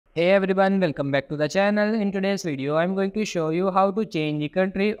Hey everyone, welcome back to the channel. In today's video, I'm going to show you how to change the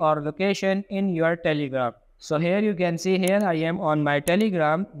country or location in your Telegram. So here you can see here I am on my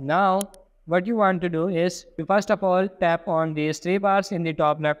Telegram. Now, what you want to do is you first of all tap on these three bars in the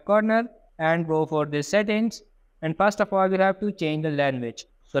top left corner and go for the settings. And first of all, you have to change the language.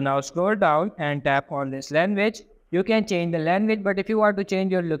 So now scroll down and tap on this language. You can change the language, but if you want to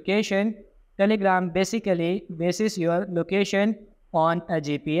change your location, Telegram basically bases your location on a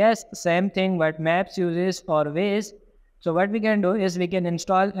GPS. Same thing what Maps uses for Waze. So what we can do is we can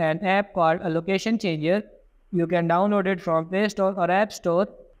install an app called a location changer. You can download it from Play Store or App Store.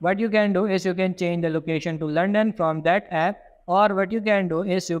 What you can do is you can change the location to London from that app, or what you can do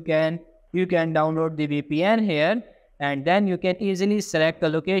is you can download the VPN here, and then you can easily select the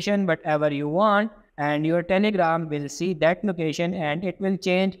location whatever you want, and your Telegram will see that location and it will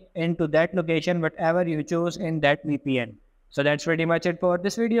change into that location whatever you choose in that VPN. So that's pretty much it for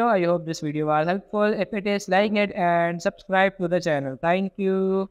this video. I hope this video was helpful. If it is, like it and subscribe to the channel. Thank you.